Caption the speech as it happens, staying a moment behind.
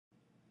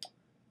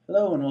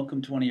Hello and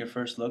welcome to one of your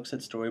first looks at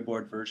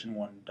Storyboard version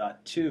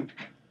 1.2.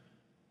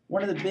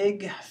 One of the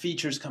big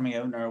features coming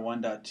out in our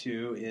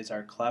 1.2 is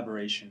our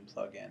collaboration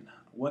plugin.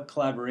 What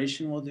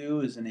collaboration will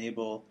do is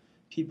enable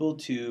people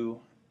to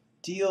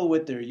deal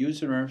with their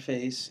user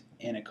interface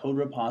in a code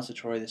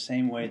repository the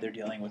same way they're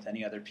dealing with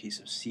any other piece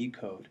of C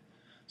code.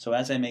 So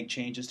as I make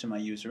changes to my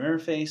user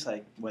interface,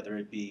 like whether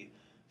it be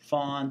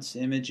fonts,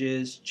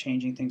 images,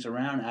 changing things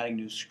around, adding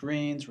new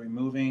screens,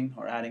 removing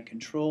or adding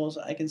controls,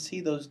 I can see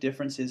those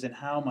differences in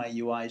how my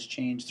UIs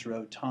change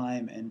throughout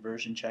time and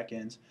version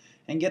check-ins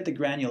and get the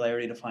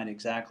granularity to find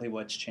exactly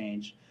what's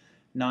changed,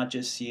 not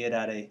just see it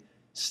at a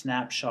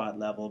snapshot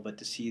level, but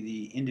to see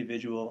the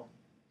individual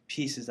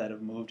pieces that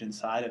have moved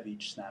inside of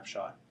each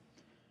snapshot.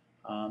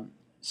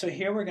 So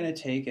here we're going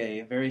to take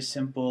a very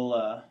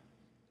simple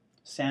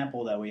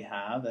sample that we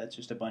have. That's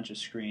just a bunch of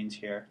screens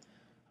here.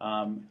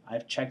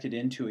 I've checked it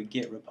into a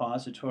Git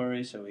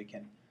repository so we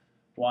can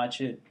watch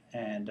it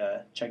and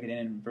check it in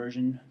and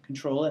version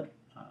control it.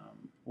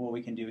 What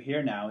we can do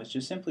here now is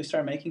just simply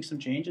start making some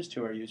changes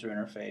to our user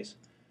interface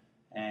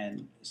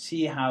and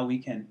see how we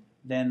can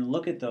then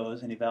look at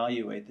those and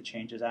evaluate the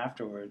changes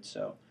afterwards.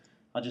 So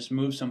I'll just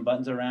move some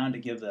buttons around to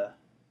give the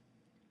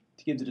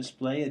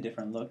display a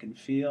different look and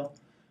feel.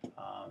 We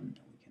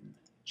can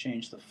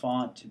change the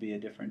font to be a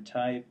different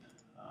type,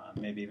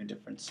 maybe even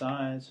different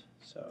size.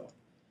 So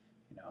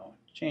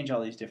change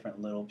all these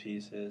different little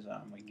pieces.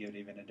 We can give it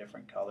even a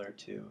different color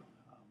to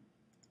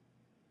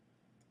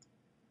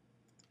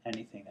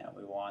anything that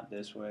we want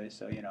this way.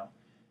 So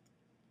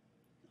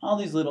all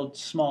these little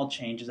small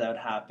changes that would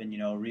happen,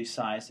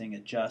 resizing,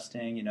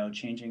 adjusting,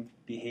 changing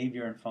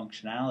behavior and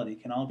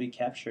functionality can all be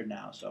captured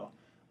now. So I'll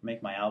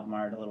make my album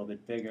art a little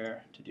bit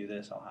bigger. To do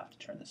this, I'll have to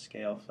turn the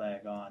scale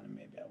flag on, and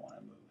maybe I want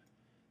to move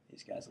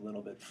these guys a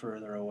little bit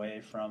further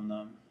away from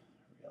them,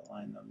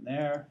 realign them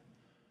there.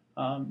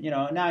 Now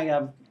I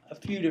have a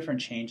few different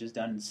changes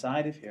done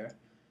inside of here.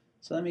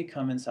 So let me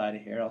come inside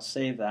of here. I'll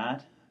save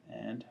that,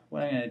 and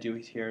what I'm going to do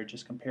here is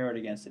just compare it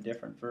against a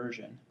different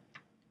version.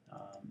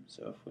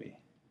 So if we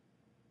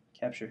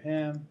capture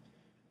him,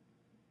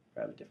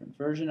 grab a different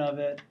version of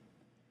it,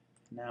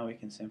 now we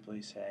can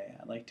simply say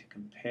I'd like to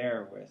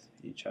compare with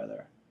each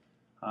other.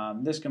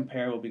 This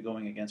compare will be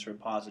going against a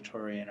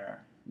repository in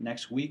our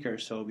next week or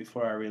so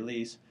before our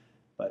release,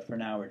 but for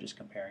now we're just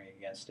comparing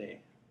against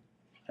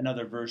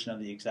another version of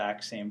the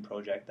exact same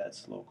project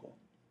that's local.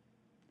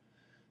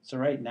 So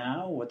right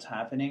now what's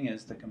happening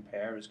is the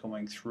compare is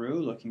going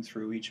through, looking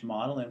through each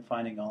model and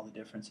finding all the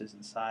differences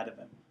inside of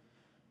them.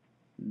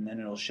 And then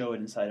it'll show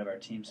it inside of our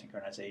team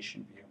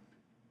synchronization view.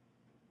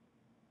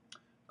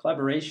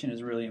 Collaboration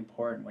is really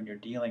important when you're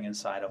dealing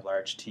inside of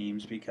large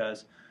teams,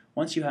 because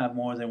once you have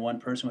more than one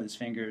person with his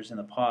fingers in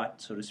the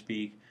pot, so to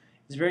speak,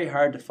 it's very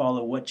hard to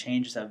follow what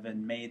changes have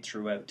been made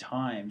throughout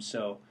time.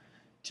 So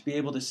to be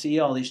able to see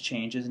all these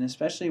changes, and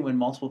especially when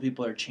multiple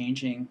people are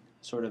changing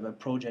sort of a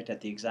project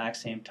at the exact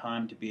same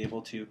time, to be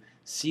able to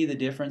see the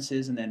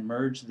differences and then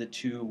merge the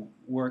two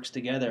works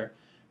together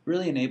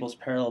really enables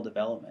parallel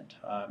development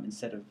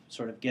instead of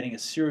sort of getting a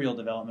serial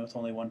development with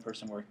only one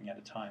person working at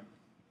a time.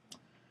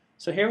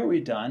 So here what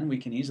we've done, we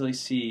can easily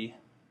see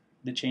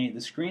the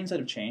screens that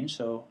have changed.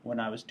 So when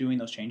I was doing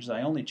those changes,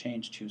 I only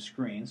changed 2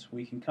 screens.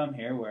 We can come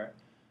here where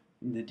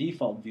the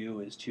default view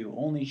is to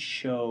only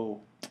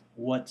show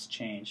what's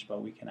changed,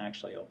 but we can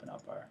actually open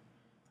up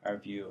our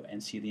view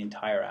and see the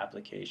entire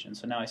application.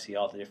 So now I see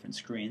all the different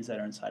screens that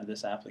are inside of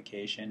this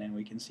application, and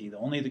we can see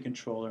only the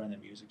controller and the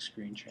music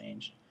screen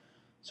changed.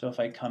 So if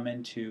I come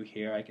into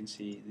here, I can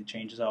see the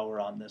changes all were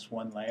on this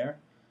one layer.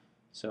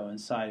 So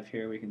inside of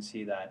here we can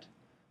see that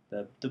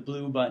the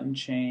blue button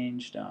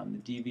changed,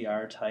 the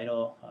DVR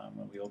title,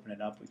 when we open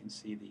it up we can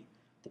see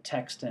the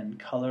text and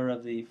color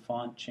of the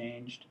font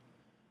changed.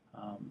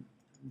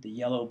 The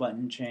yellow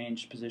button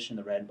changed position,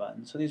 the red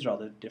button. So these are all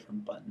the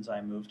different buttons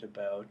I moved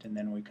about. And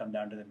then when we come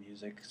down to the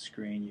music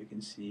screen, you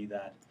can see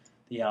that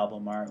the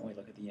album art, when we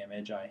look at the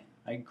image,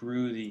 I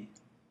grew the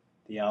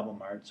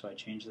album art, so I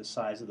changed the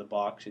size of the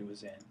box it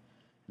was in.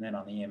 And then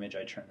on the image,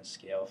 I turned the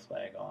scale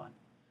flag on.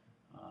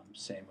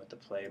 Same with the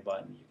play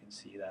button. You can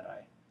see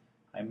that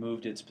I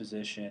moved its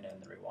position and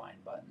the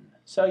rewind button.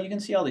 So you can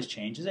see all these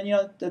changes, and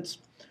it's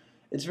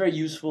very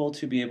useful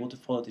to be able to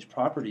pull out these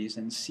properties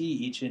and see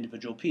each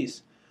individual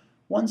piece.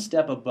 One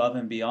step above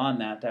and beyond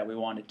that we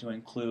wanted to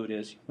include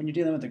is when you're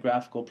dealing with a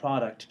graphical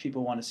product,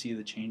 people want to see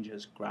the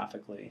changes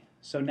graphically.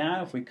 So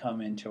now if we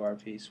come into our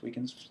piece, we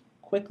can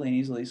quickly and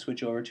easily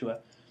switch over to a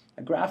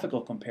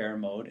graphical compare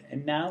mode,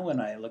 and now when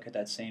I look at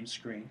that same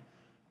screen,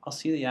 I'll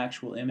see the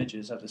actual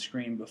images of the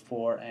screen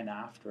before and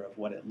after of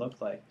what it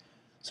looked like.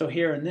 So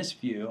here in this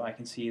view, I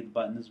can see the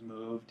buttons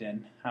moved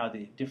and how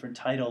the different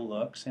title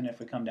looks, and if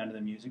we come down to the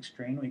music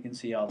screen, we can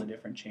see all the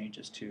different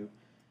changes too.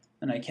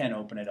 And I can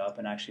open it up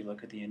and actually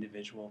look at the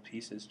individual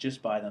pieces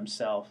just by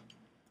themselves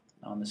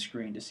on the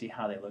screen to see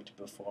how they looked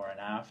before and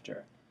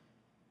after.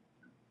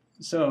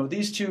 So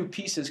these two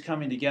pieces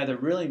coming together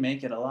really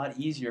make it a lot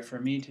easier for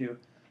me to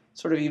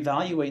sort of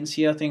evaluate and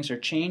see how things are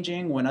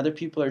changing when other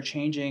people are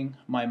changing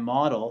my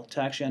model,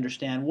 to actually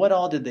understand what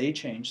all did they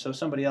change. So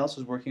somebody else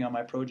was working on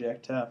my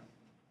project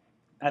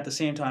at the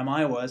same time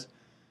I was.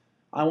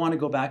 I want to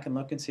go back and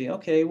look and see,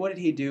 okay, what did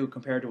he do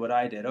compared to what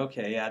I did?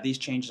 Okay, yeah, these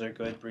changes are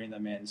good, bring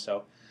them in.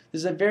 So this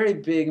is a very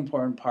big,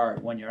 important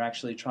part when you're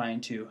actually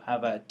trying to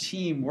have a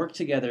team work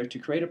together to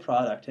create a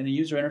product. And the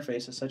user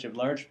interface is such a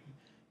large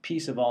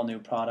piece of all new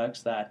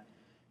products that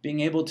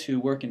being able to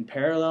work in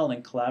parallel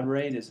and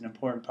collaborate is an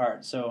important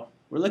part. So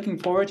we're looking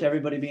forward to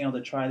everybody being able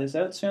to try this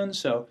out soon.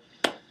 So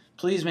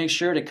please make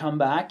sure to come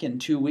back in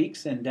 2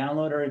 weeks and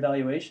download our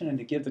evaluation and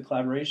to give the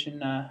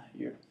collaboration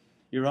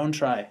your own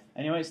try.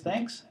 Anyways,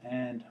 thanks,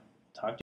 and